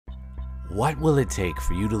What will it take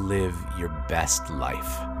for you to live your best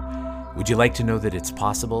life? Would you like to know that it's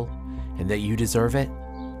possible and that you deserve it?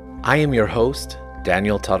 I am your host,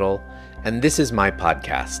 Daniel Tuttle, and this is my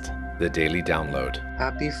podcast, The Daily Download.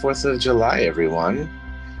 Happy 4th of July, everyone,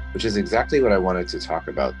 which is exactly what I wanted to talk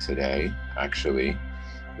about today, actually,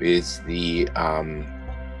 is the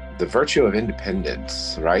virtue of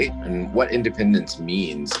independence, right? And what independence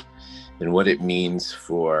means and what it means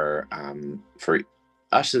for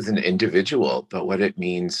us as an individual, but what it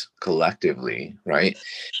means collectively, right?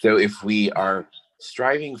 So if we are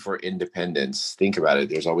striving for independence, think about it,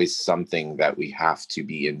 there's always something that we have to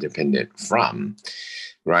be independent from,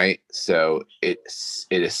 right? So it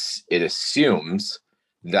assumes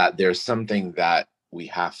that there's something that we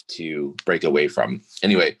have to break away from.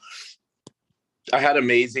 Anyway, I had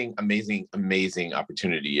amazing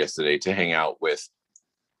opportunity yesterday to hang out with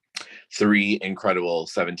three incredible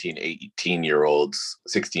 17, 18-year-olds,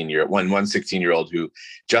 16-year-old, one 16-year-old who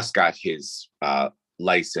just got his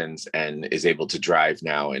license and is able to drive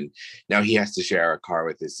now. And now he has to share a car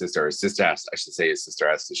with his sister. His sister has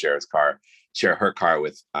to share her car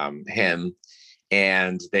with him.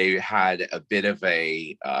 And they had a bit of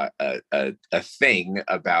a thing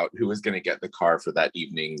about who was going to get the car for that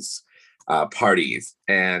evening's parties.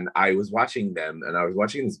 And I was watching them, and I was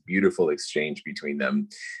watching this beautiful exchange between them,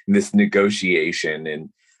 and this negotiation. And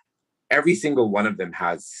every single one of them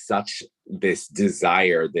has such this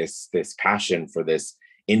desire, this passion for this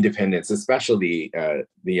independence, especially the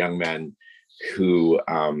young man who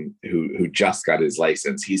just got his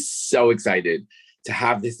license. He's so excited to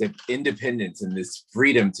have this independence and this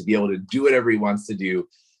freedom to be able to do whatever he wants to do,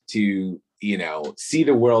 to, you know, see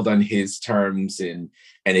the world on his terms and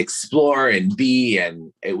explore and be.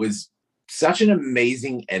 And it was such an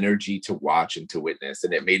amazing energy to watch and to witness.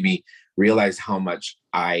 And it made me realize how much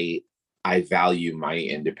I value my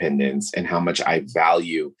independence and how much I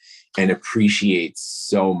value and appreciate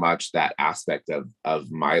so much that aspect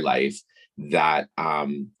of my life, that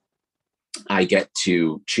I get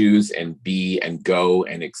to choose and be and go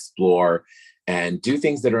and explore and do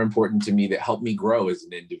things that are important to me that help me grow as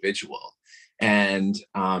an individual. And,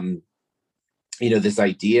 this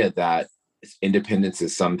idea that independence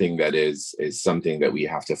is something that is something that we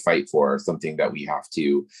have to fight for, something that we have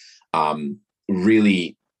to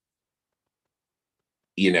really,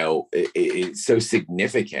 it's so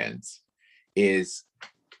significant,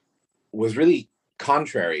 was really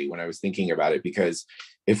contrary when I was thinking about it. Because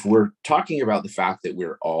if we're talking about the fact that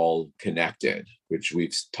we're all connected, which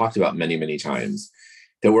we've talked about many, many times,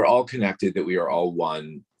 that we're all connected, that we are all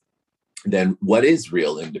one, then what is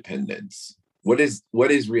real independence? What is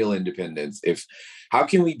real independence? How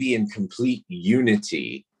can we be in complete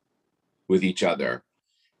unity with each other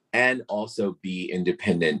and also be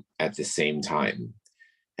independent at the same time?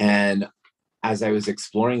 And as I was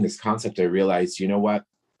exploring this concept, I realized, you know what?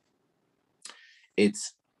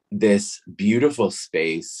 It's this beautiful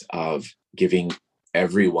space of giving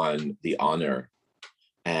everyone the honor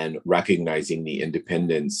and recognizing the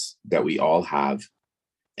independence that we all have,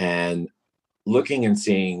 and looking and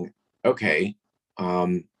seeing, okay,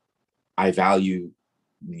 I value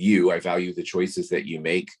you, I value the choices that you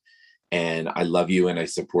make, and I love you and I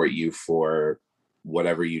support you for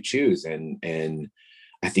whatever you choose. And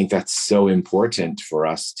I think that's so important for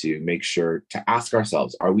us to make sure to ask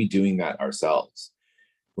ourselves, are we doing that ourselves?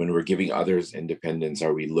 When we're giving others independence,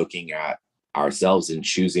 are we looking at ourselves and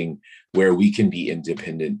choosing where we can be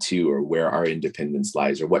independent too, or where our independence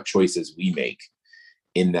lies, or what choices we make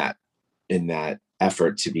in that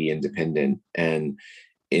effort to be independent? And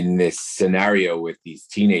in this scenario with these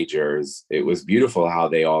teenagers, it was beautiful how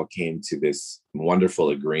they all came to this wonderful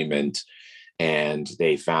agreement, and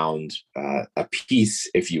they found a peace,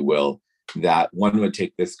 if you will, that one would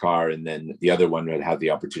take this car and then the other one would have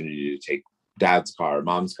the opportunity to take dad's car,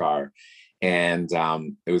 mom's car. And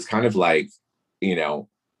it was kind of like,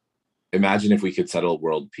 imagine if we could settle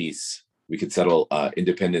world peace, we could settle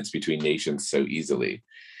independence between nations so easily.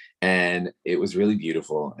 And it was really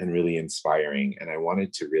beautiful and really inspiring. And I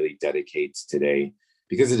wanted to really dedicate today,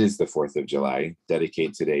 because it is the 4th of July,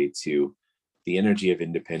 dedicate today to the energy of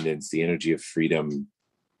independence, the energy of freedom.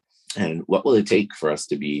 And what will it take for us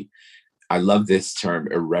to be, I love this term,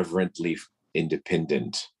 irreverently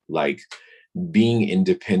independent, like being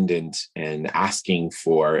independent and asking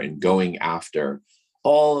for and going after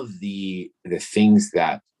all of the things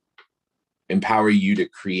that empower you to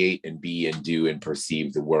create and be and do and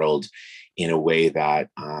perceive the world in a way that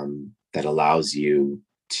that allows you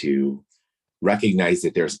to recognize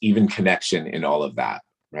that there's even connection in all of that,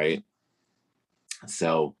 right?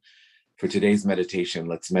 So For today's meditation,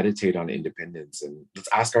 let's meditate on independence, and let's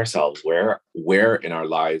ask ourselves, where in our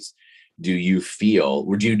lives do you feel,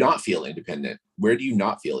 or do you not feel independent? Where do you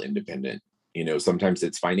not feel independent? Sometimes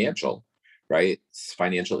it's financial, right?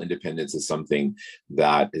 Financial independence is something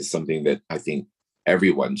that I think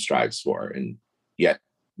everyone strives for, and yet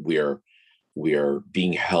we're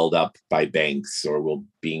being held up by banks, or we're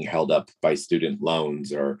being held up by student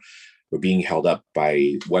loans, or we're being held up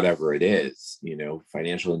by whatever it is.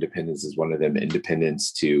 Financial independence is one of them.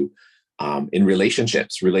 Independence to in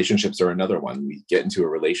relationships are another one. We get into a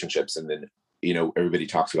relationships, and then everybody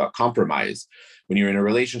talks about compromise. When you're in a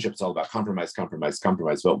relationship, it's all about compromise.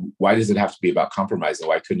 But why does it have to be about compromise, and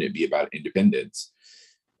why couldn't it be about independence?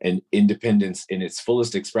 And independence in its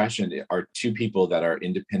fullest expression are two people that are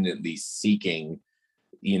independently seeking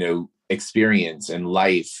experience and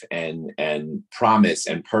life and promise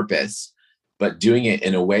and purpose, but doing it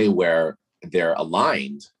in a way where they're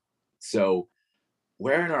aligned. So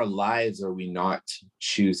where in our lives are we not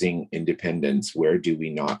choosing independence? Where do we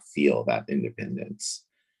not feel that independence?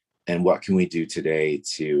 And what can we do today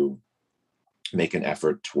to make an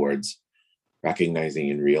effort towards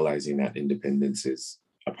recognizing and realizing that independence is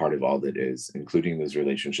a part of all that is, including those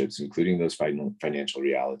relationships, including those financial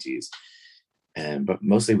realities, but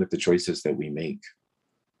mostly with the choices that we make.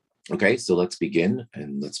 Okay, so let's begin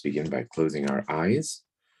by closing our eyes,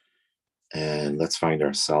 and let's find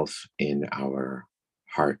ourselves in our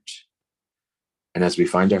heart. And as we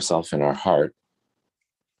find ourselves in our heart,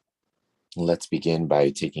 let's begin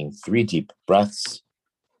by taking 3 deep breaths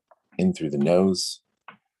in through the nose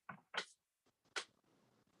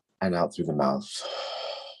and out through the mouth.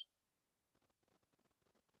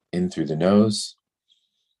 In through the nose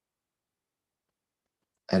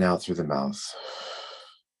and out through the mouth.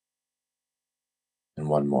 And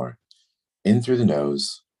one more. In through the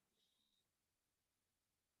nose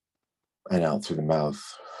and out through the mouth.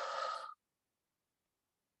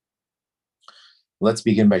 Let's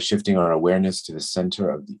begin by shifting our awareness to the center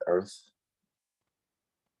of the earth.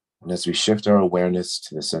 And as we shift our awareness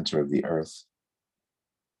to the center of the earth,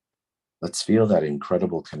 let's feel that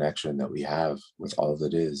incredible connection that we have with all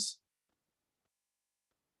that is.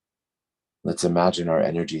 Let's imagine our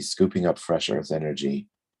energy scooping up fresh earth energy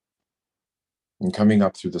and coming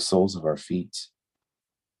up through the soles of our feet,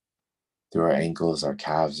 through our ankles, our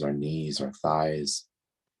calves, our knees, our thighs,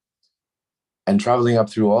 and traveling up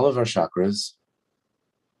through all of our chakras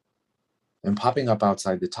and popping up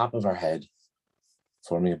outside the top of our head,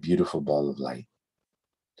 forming a beautiful ball of light.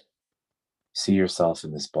 See yourself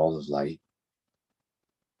in this ball of light.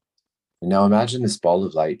 And now imagine this ball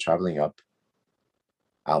of light traveling up,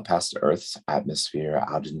 out past Earth's atmosphere,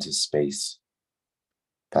 out into space,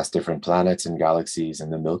 past different planets and galaxies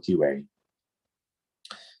in the Milky Way,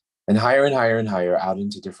 and higher and higher and higher out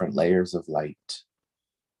into different layers of light,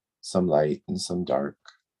 some light and some dark.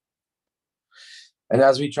 And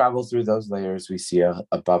as we travel through those layers, we see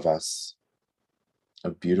above us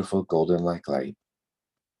a beautiful golden-like light.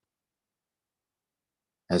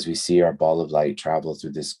 As we see our ball of light travel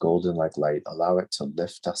through this golden-like light, allow it to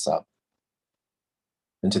lift us up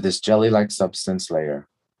into this jelly-like substance layer,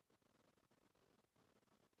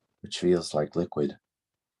 which feels like liquid.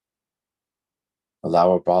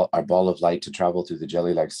 Allow our ball of light to travel through the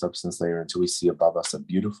jelly-like substance layer until we see above us a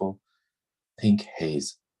beautiful pink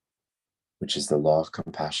haze, which is the law of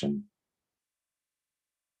compassion.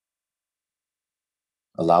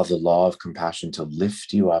 Allow the law of compassion to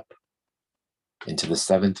lift you up into the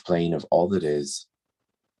 7th plane of all that is,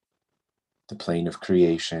 the plane of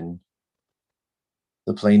creation,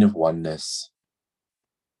 the plane of oneness,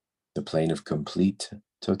 the plane of complete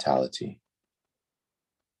totality.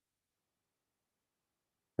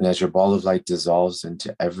 And as your ball of light dissolves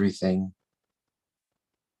into everything,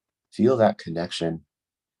 feel that connection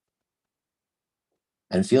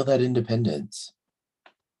and feel that independence.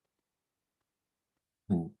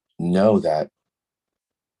 And know that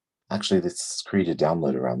actually, let's create a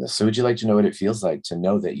download around this. So would you like to know what it feels like to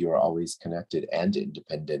know that you are always connected and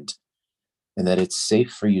independent, and that it's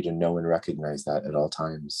safe for you to know and recognize that at all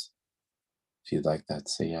times? If you'd like that,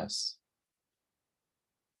 say yes.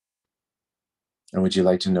 And would you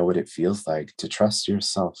like to know what it feels like to trust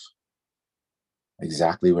yourself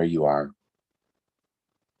exactly where you are,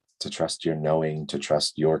 to trust your knowing, to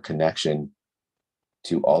trust your connection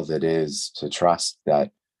to all that is, to trust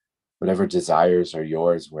that whatever desires are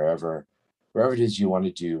yours, wherever it is you want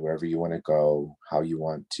to do, wherever you want to go, how you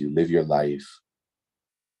want to live your life,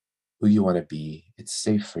 who you want to be, it's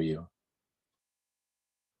safe for you.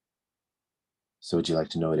 So would you like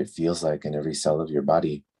to know what it feels like in every cell of your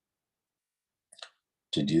body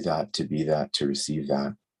to do that, to be that, to receive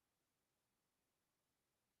that?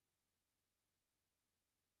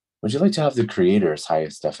 Would you like to have the Creator's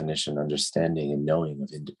highest definition, understanding, and knowing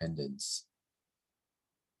of independence?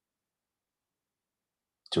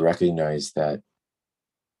 To recognize that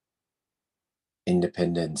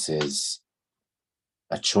independence is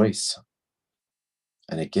a choice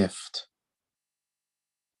and a gift.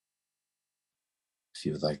 If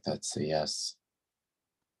you would like that, say yes.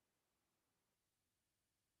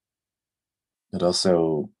 It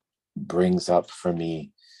also brings up for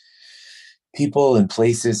me people and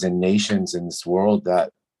places and nations in this world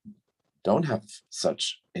that don't have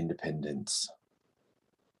such independence.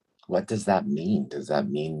 What does that mean? Does that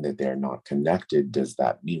mean that they're not connected?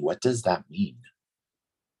 What does that mean?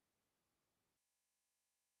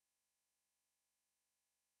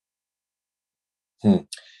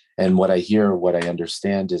 And what I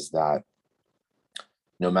understand is that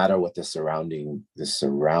no matter what the surrounding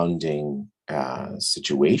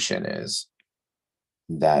situation is,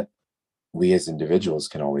 that we as individuals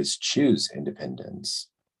can always choose independence,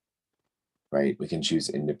 right? We can choose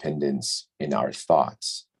independence in our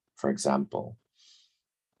thoughts, for example.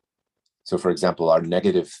 So, for example, our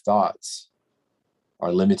negative thoughts,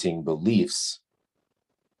 our limiting beliefs,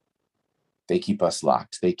 they keep us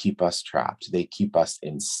locked, they keep us trapped, they keep us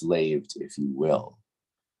enslaved, if you will.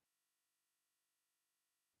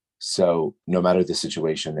 So, no matter the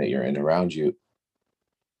situation that you're in around you,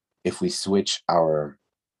 if we switch our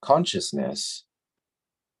consciousness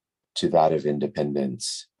to that of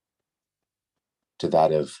independence, to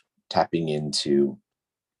that of tapping into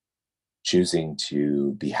choosing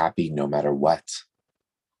to be happy no matter what,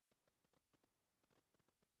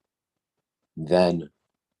 then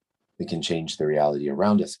we can change the reality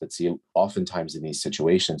around us. But see, oftentimes in these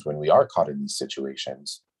situations, when we are caught in these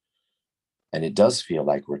situations, and it does feel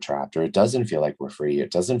like we're trapped, or it doesn't feel like we're free, it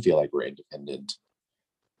doesn't feel like we're independent,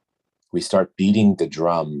 we start beating the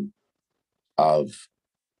drum of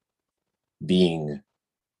being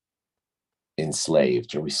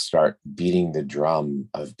enslaved, or we start beating the drum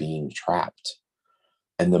of being trapped.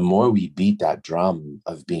 And the more we beat that drum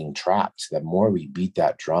of being trapped, the more we beat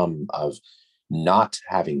that drum of not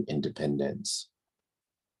having independence,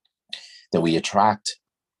 that we attract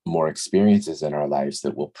more experiences in our lives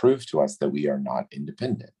that will prove to us that we are not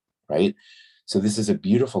independent, right? So this is a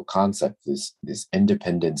beautiful concept, this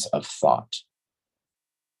independence of thought.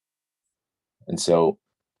 And so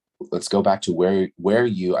let's go back to where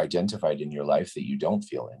you identified in your life that you don't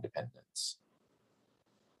feel independence.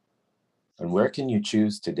 And where can you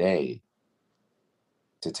choose today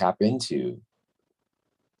to tap into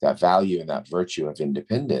that value and that virtue of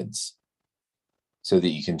independence so that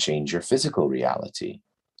you can change your physical reality?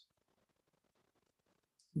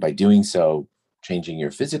 By doing so, changing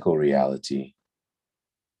your physical reality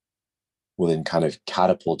will then kind of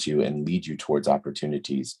catapult you and lead you towards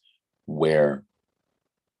opportunities where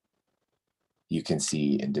you can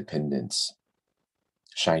see independence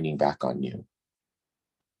shining back on you.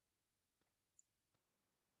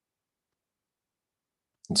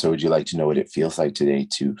 And so, would you like to know what it feels like today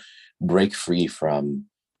to break free from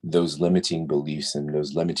those limiting beliefs and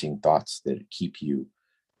those limiting thoughts that keep you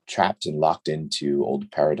trapped and locked into old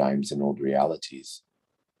paradigms and old realities?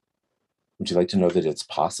 Would you like to know that it's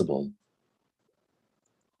possible?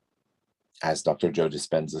 As Dr. Joe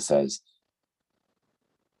Dispenza says,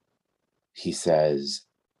 he says,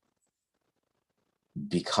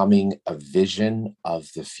 becoming a vision of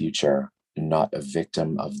the future, not a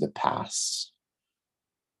victim of the past.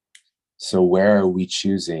 So where are we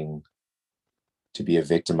choosing to be a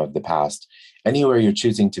victim of the past? Anywhere you're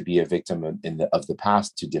choosing to be a victim of the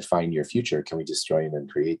past to define your future, can we destroy and then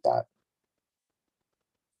create that?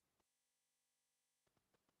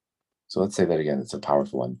 So let's say that again. It's a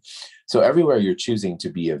powerful one. So everywhere you're choosing to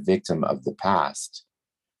be a victim of the past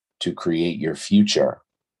to create your future,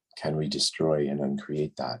 can we destroy and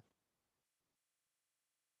uncreate that?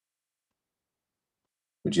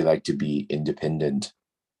 Would you like to be independent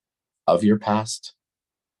of your past?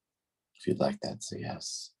 If you'd like that, say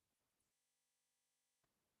yes.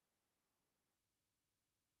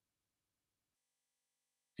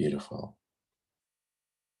 Beautiful.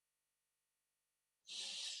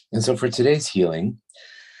 And so for today's healing,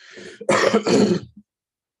 I'd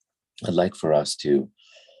like for us to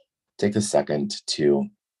take a second to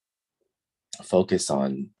focus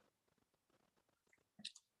on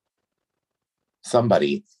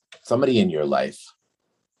somebody in your life,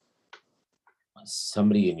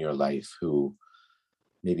 who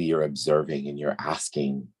maybe you're observing and you're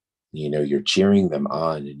asking, you're cheering them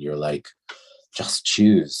on and you're like, just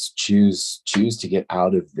choose to get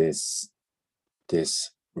out of this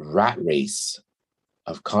rat race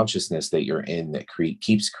of consciousness that you're in that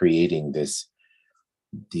keeps creating this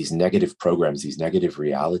these negative programs, these negative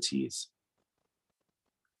realities,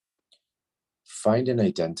 find and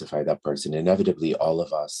identify that person. Inevitably, all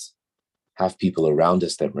of us have people around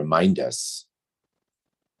us that remind us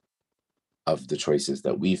of the choices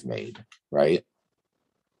that we've made, right?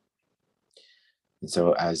 And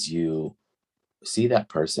so as you see that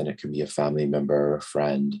person, it can be a family member or a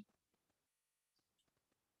friend,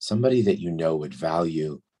 somebody that you know would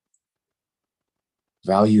value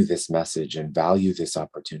this message and value this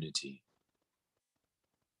opportunity.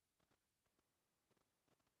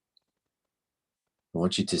 I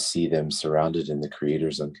want you to see them surrounded in the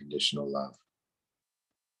Creator's unconditional love.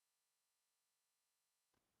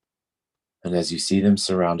 And as you see them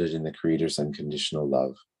surrounded in the Creator's unconditional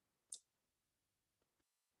love,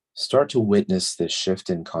 start to witness this shift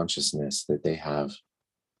in consciousness that they have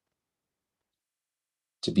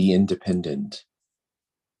to be independent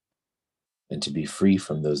and to be free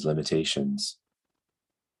from those limitations.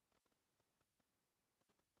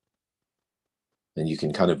 And you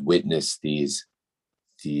can kind of witness these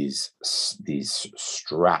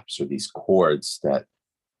straps or these cords that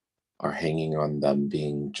are hanging on them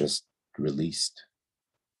being just released,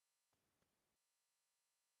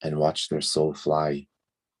 and watch their soul fly.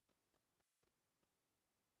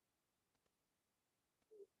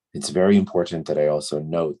 It's very important that I also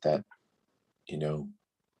note that,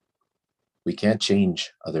 we can't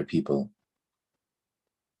change other people.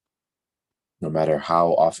 No matter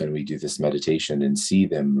how often we do this meditation and see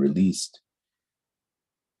them released,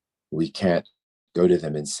 we can't go to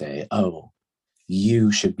them and say, oh,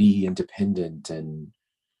 you should be independent and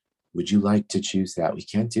would you like to choose that? We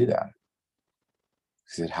can't do that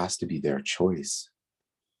because it has to be their choice.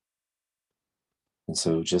 And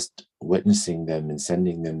so just witnessing them and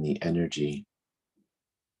sending them the energy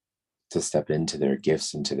to step into their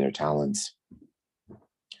gifts, into their talents,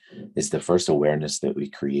 is the first awareness that we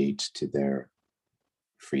create to their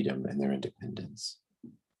freedom and their independence.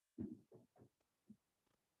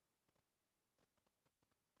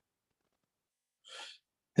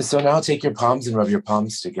 And so now take your palms and rub your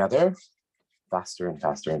palms together, faster and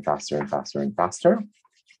faster and faster and faster and faster.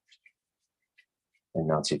 And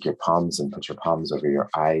now take your palms and put your palms over your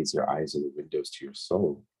eyes. Your eyes are the windows to your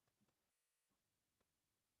soul.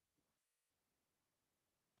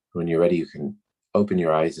 When you're ready, you can open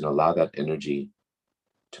your eyes and allow that energy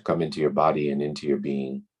to come into your body and into your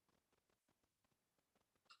being.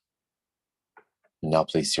 And now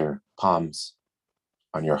place your palms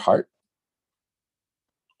on your heart.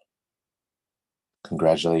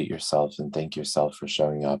 Congratulate yourself and thank yourself for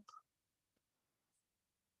showing up,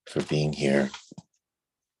 for being here,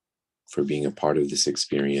 for being a part of this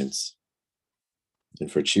experience, and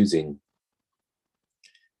for choosing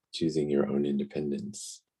your own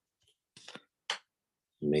independence.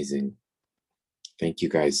 Amazing. Thank you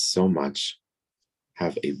guys so much.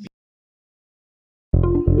 Have a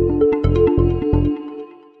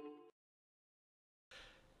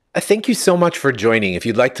Thank you so much for joining. If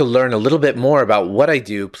you'd like to learn a little bit more about what I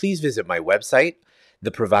do, please visit my website,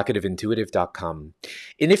 theprovocativeintuitive.com.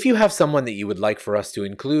 And if you have someone that you would like for us to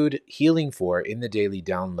include healing for in the daily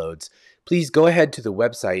downloads, please go ahead to the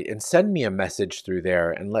website and send me a message through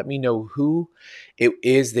there and let me know who it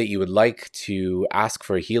is that you would like to ask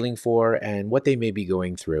for healing for and what they may be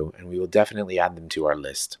going through, and we will definitely add them to our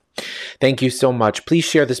list. Thank you so much. Please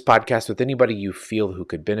share this podcast with anybody you feel who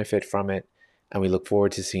could benefit from it, and we look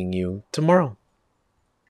forward to seeing you tomorrow.